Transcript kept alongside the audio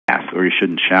or you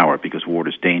shouldn't shower because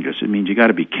water's dangerous. It means you got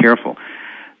to be careful.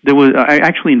 I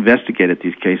actually investigated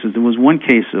these cases. There was one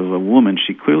case of a woman,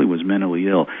 she clearly was mentally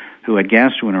ill, who had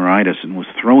gastroenteritis and was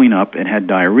throwing up and had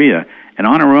diarrhea, and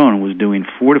on her own was doing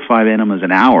 4 to 5 enemas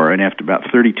an hour, and after about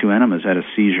 32 enemas had a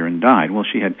seizure and died. Well,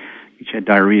 she had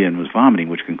diarrhea and was vomiting,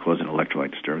 which can cause an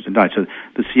electrolyte disturbance, and died. So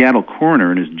the Seattle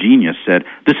coroner, in his genius, said,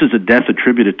 this is a death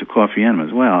attributed to coffee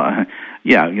enemas. Well,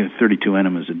 32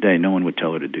 enemas a day. No one would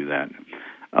tell her to do that.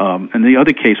 And the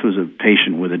other case was a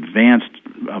patient with advanced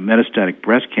metastatic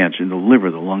breast cancer in the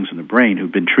liver, the lungs, and the brain,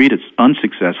 who'd been treated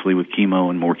unsuccessfully with chemo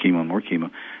and more chemo and more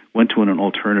chemo, went to an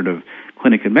alternative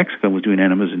clinic in Mexico, was doing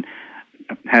enemas, and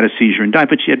had a seizure and died,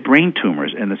 but she had brain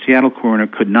tumors, and the Seattle coroner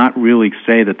could not really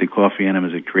say that the coffee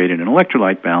enemas had created an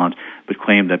electrolyte balance, but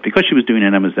claimed that because she was doing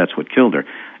enemas, that's what killed her,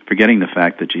 forgetting the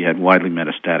fact that she had widely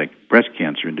metastatic breast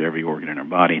cancer into every organ in her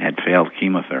body and had failed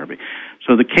chemotherapy.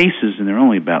 So the cases, and there are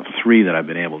only about 3 that I've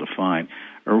been able to find,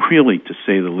 are really, to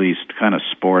say the least, kind of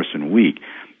sparse and weak.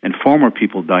 And far more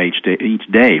people die each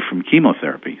day from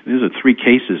chemotherapy. These are 3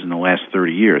 cases in the last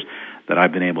 30 years that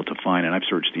I've been able to find, and I've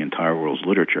searched the entire world's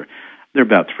literature. There are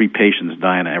about 3 patients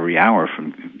dying every hour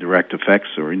from direct effects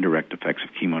or indirect effects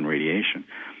of chemo and radiation.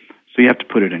 So you have to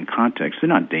put it in context. They're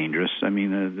not dangerous. I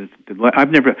mean, I've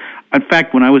never... In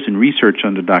fact, when I was in research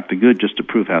under Dr. Good, just to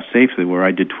prove how safe they were,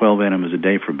 I did 12 enemas a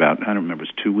day for about, I don't remember, it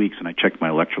was 2 weeks, and I checked my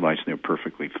electrolytes, and they were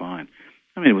perfectly fine.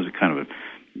 I mean, it was kind of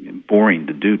boring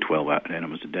to do 12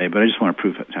 enemas a day, but I just want to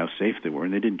prove how safe they were,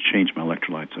 and they didn't change my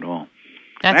electrolytes at all.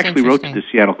 That's I actually wrote to the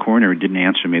Seattle coroner, who didn't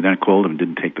answer me. Then I called him,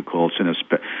 didn't take the call, sent a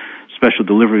special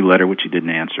delivery letter, which he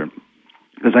didn't answer.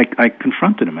 Because I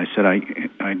confronted him. I said,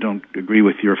 I don't agree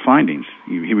with your findings.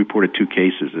 He reported 2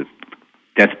 cases of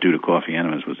death due to coffee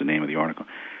enemas was the name of the article.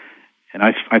 And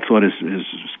I thought his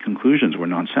conclusions were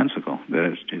nonsensical,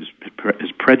 that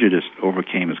his prejudice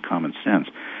overcame his common sense.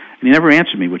 And he never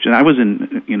answered me, which I was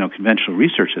in conventional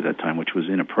research at that time, which was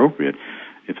inappropriate.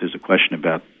 If there's a question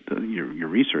about your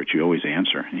research, you always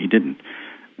answer. And he didn't.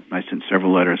 I sent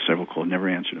several letters, several calls, never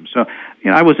answered him. So,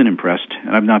 I wasn't impressed.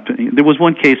 And I've not been. There was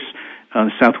one case,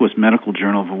 the Southwest Medical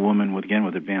Journal, of a woman with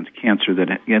advanced cancer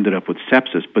that ended up with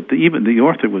sepsis. But even the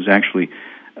author was actually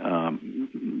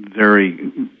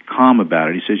very calm about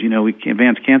it. He says,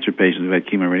 advanced cancer patients who had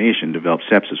chemo and radiation developed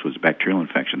sepsis, was a bacterial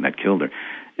infection that killed her.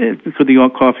 Could the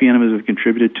coffee enemas have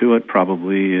contributed to it?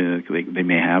 Probably. They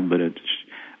may have, but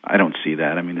I don't see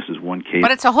that. I mean, this is one case.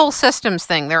 But it's a whole systems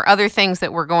thing. There are other things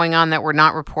that were going on that were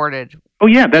not reported. Oh,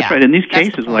 yeah, that's right. In these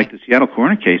cases, like the Seattle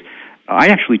coroner case, I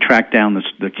actually tracked down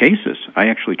the cases. I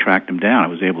actually tracked them down. I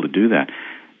was able to do that.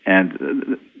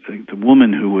 And the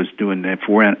woman who was doing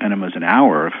 4 enemas an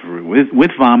hour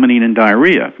with vomiting and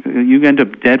diarrhea, you end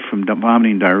up dead from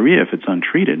vomiting and diarrhea if it's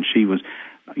untreated. And she was,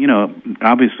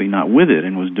 obviously not with it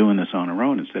and was doing this on her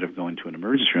own instead of going to an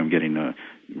emergency room getting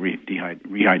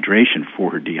rehydration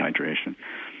for her dehydration.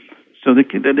 So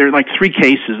there are like 3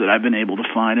 cases that I've been able to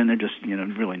find, and they're just,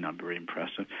 really not very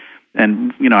impressive.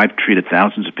 And, I've treated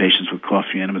thousands of patients with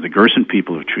coffee enemas. The Gerson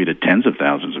people have treated tens of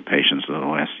thousands of patients in the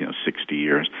last, 60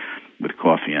 years with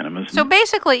coffee enemas. So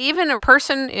basically, even a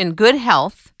person in good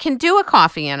health can do a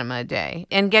coffee enema a day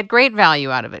and get great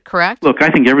value out of it, correct? Look, I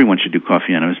think everyone should do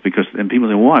coffee enemas and people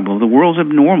say, why? Well, the world's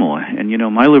abnormal. And,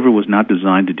 my liver was not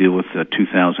designed to deal with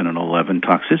 2011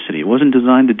 toxicity. It wasn't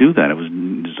designed to do that. It was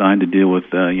designed to deal with,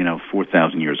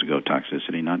 4,000 years ago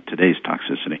toxicity, not today's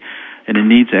toxicity. And it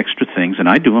needs extra things, and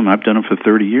I do them. I've done them for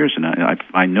 30 years, and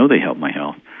I know they help my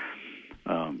health.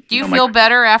 Do you feel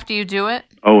better after you do it?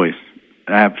 Always.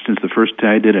 I have since the first day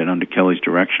I did it under Kelley's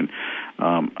direction.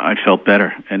 I felt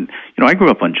better. And, I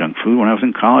grew up on junk food. When I was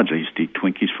in college, I used to eat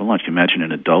Twinkies for lunch. Imagine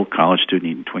an adult college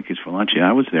student eating Twinkies for lunch. Yeah,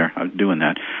 I was there. I was doing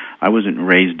that. I wasn't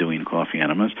raised doing coffee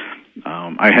enemas.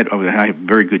 I had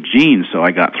very good genes, so I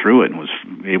got through it and was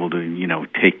able to,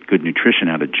 take good nutrition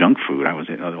out of junk food.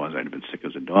 Otherwise I'd have been sick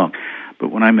as a dog. But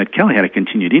when I met Kelley, had I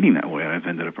continued eating that way, I've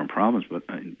ended up in problems. But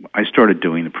I started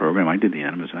doing the program. I did the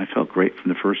enemas, and I felt great from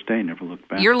the first day. Never looked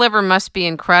back. Your liver must be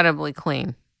incredibly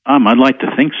clean. I'd like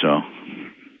to think so.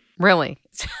 Really?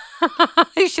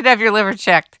 You should have your liver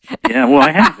checked. Yeah, well,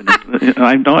 I have.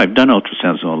 I've done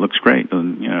ultrasounds, so it looks great.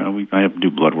 And, I have to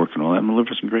do blood work and all that. My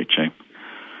liver's in great shape.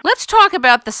 Let's talk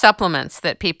about the supplements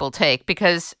that people take,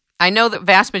 because I know that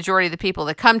vast majority of the people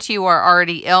that come to you are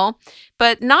already ill,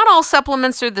 but not all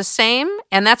supplements are the same,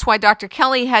 and that's why Dr.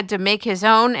 Kelley had to make his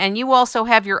own, and you also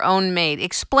have your own made.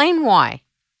 Explain why.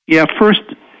 Yeah, first,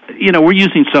 we're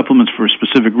using supplements for a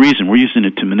specific reason. We're using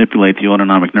it to manipulate the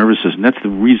autonomic nervous system. That's the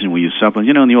reason we use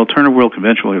supplements. In the alternative world,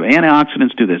 conventional,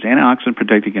 antioxidants do this. Antioxidant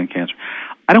protect against cancer.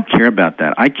 I don't care about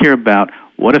that. I care about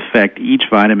what effect each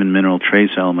vitamin, mineral,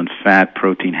 trace element, fat,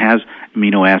 protein,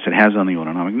 amino acid has on the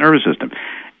autonomic nervous system.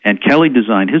 And Kelley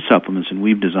designed his supplements, and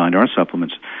we've designed our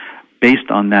supplements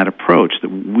based on that approach. That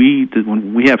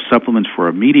when we have supplements for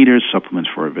our meat eaters,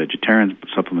 supplements for our vegetarians,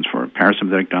 supplements for our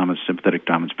parasympathetic dominants, sympathetic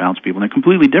dominants, balanced people, and they're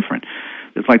completely different.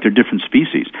 It's like they're different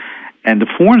species. And the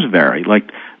forms vary.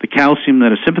 Like the calcium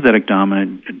that a sympathetic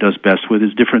dominant does best with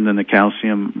is different than the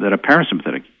calcium that a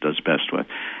parasympathetic does best with.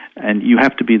 And you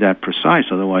have to be that precise,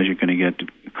 otherwise you're going to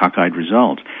get cockeyed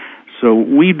results. So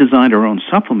we designed our own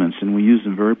supplements, and we use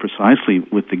them very precisely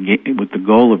with the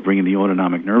goal of bringing the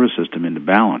autonomic nervous system into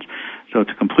balance. So it's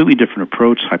a completely different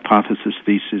approach, hypothesis,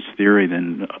 thesis, theory,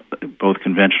 than both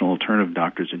conventional alternative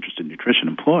doctors interested in nutrition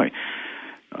employ.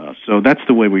 So that's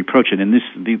the way we approach it. And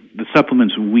the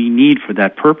supplements we need for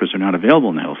that purpose are not available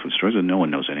in the health food stores, and no one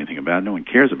knows anything about it. No one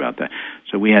cares about that.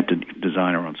 So we had to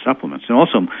design our own supplements. And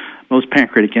also, most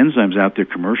pancreatic enzymes out there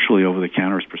commercially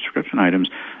over-the-counter as prescription items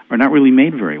are not really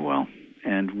made very well.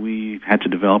 And we had to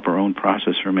develop our own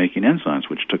process for making enzymes,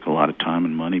 which took a lot of time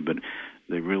and money, but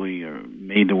they really are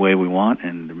made the way we want,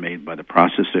 and they're made by the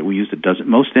process that we use that doesn't.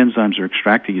 Most enzymes are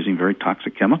extracted using very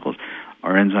toxic chemicals.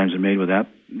 Our enzymes are made without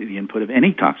the input of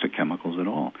any toxic chemicals at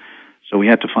all. So we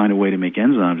had to find a way to make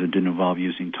enzymes that didn't involve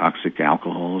using toxic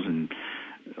alcohols and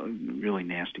really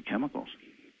nasty chemicals.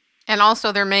 And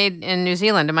also they're made in New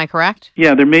Zealand, am I correct?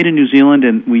 Yeah, they're made in New Zealand,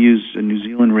 and we use New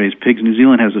Zealand-raised pigs. New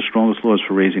Zealand has the strongest laws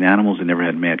for raising animals. They never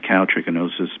had mad cow,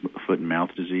 trichinosis, foot and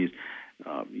mouth disease.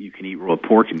 You can eat raw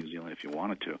pork in New Zealand if you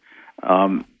wanted to.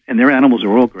 And their animals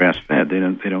are all grass-fed.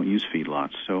 They don't use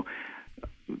feedlots. So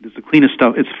it's the cleanest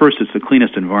stuff. It's the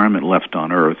cleanest environment left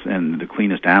on Earth, and the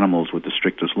cleanest animals with the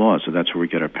strictest laws. So that's where we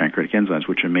get our pancreatic enzymes,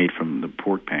 which are made from the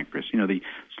pork pancreas. You know, they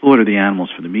slaughter the animals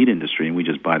for the meat industry, and we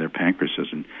just buy their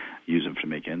pancreases and use them to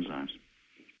make enzymes.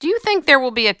 Do you think there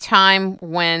will be a time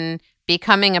when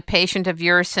becoming a patient of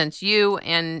yours, since you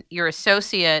and your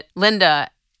associate, Linda,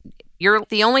 you're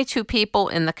the only two people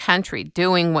in the country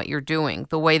doing what you're doing,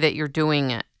 the way that you're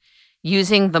doing it,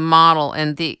 using the model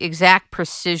and the exact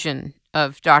precision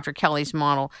of Dr. Kelley's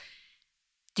model.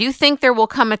 Do you think there will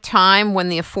come a time when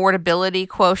the affordability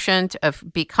quotient of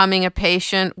becoming a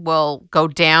patient will go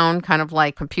down, kind of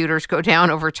like computers go down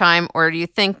over time? Or do you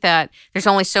think that there's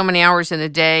only so many hours in a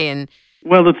day? And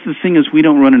well, the thing is, we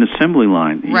don't run an assembly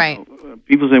line. Right.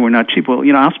 People say we're not cheap. Well,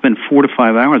 I'll spend 4 to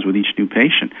 5 hours with each new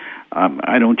patient.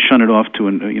 I don't shun it off to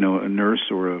a nurse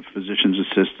or a physician's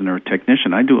assistant or a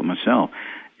technician. I do it myself.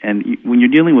 And when you're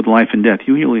dealing with life and death,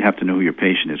 you really have to know who your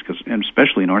patient is, and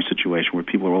especially in our situation where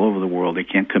people are all over the world, they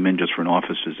can't come in just for an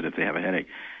office visit if they have a headache.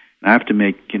 And I have to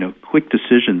make quick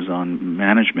decisions on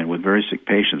management with very sick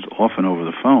patients, often over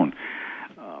the phone,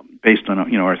 based on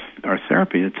our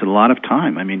therapy. It's a lot of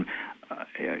time. I mean,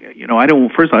 I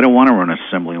don't want to run an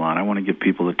assembly line. I want to give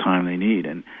people the time they need,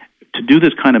 and to do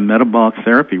this kind of metabolic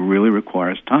therapy really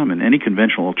requires time, and any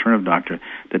conventional alternative doctor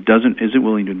that isn't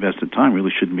willing to invest the time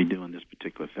really shouldn't be doing this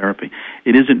particular therapy.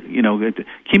 It isn't,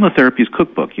 chemotherapy is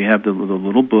cookbook. You have the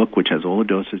little book which has all the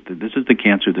doses. This is the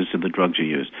cancer, this is the drugs you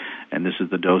use, and this is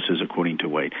the doses according to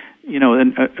weight.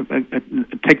 And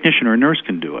a technician or a nurse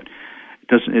can do it.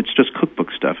 It's just cookbook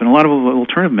stuff. And a lot of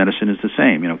alternative medicine is the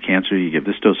same. Cancer, you give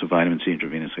this dose of vitamin C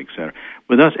intravenously, et cetera.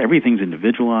 With us, everything's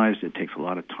individualized. It takes a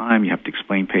lot of time. You have to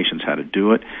explain patients how to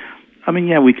do it. I mean,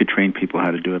 yeah, we could train people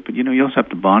how to do it, but, you also have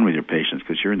to bond with your patients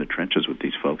because you're in the trenches with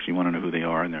these folks. You want to know who they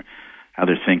are and how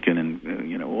they're thinking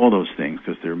and, all those things,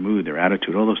 because their mood, their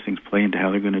attitude, all those things play into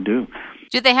how they're going to do.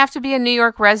 Do they have to be a New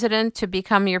York resident to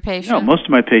become your patient? No, most of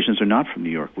my patients are not from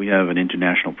New York. We have an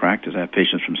international practice. I have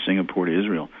patients from Singapore to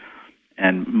Israel.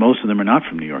 And most of them are not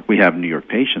from New York. We have New York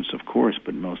patients, of course,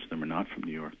 but most of them are not from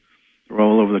New York. They're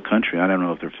all over the country. I don't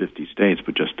know if they're 50 states,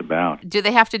 but just about. Do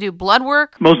they have to do blood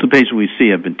work? Most of the patients we see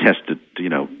have been tested,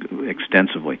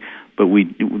 extensively. But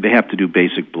they have to do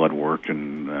basic blood work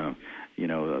and,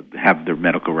 have their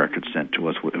medical records sent to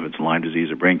us. If it's Lyme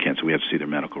disease or brain cancer, we have to see their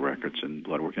medical records and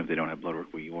blood work. And if they don't have blood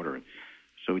work, we order it.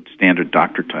 So it's standard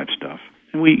doctor-type stuff.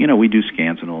 And we do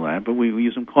scans and all that, but we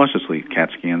use them cautiously.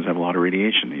 CAT scans have a lot of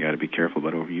radiation. You got to be careful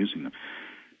about overusing them.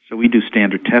 So we do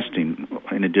standard testing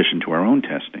in addition to our own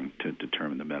testing to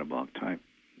determine the metabolic type.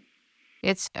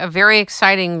 It's a very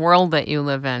exciting world that you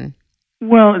live in.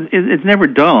 Well, it's never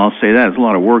dull, I'll say that. It's a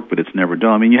lot of work, but it's never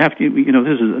dull. I mean, you have to,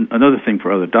 this is another thing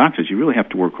for other doctors. You really have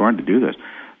to work hard to do this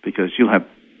because you'll have,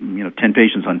 10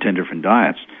 patients on 10 different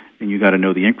diets. And you got to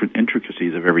know the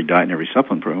intricacies of every diet and every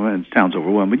supplement program. And it sounds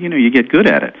overwhelming, but you get good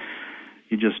at it.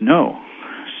 You just know.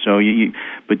 So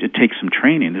but it takes some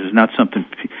training. This is not something.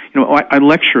 I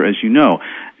lecture, as you know,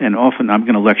 and often I'm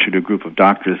going to lecture to a group of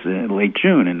doctors in late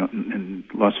June, and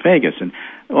Las Vegas. And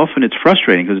often it's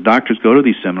frustrating because doctors go to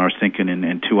these seminars thinking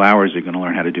in 2 hours they're going to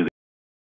learn how to do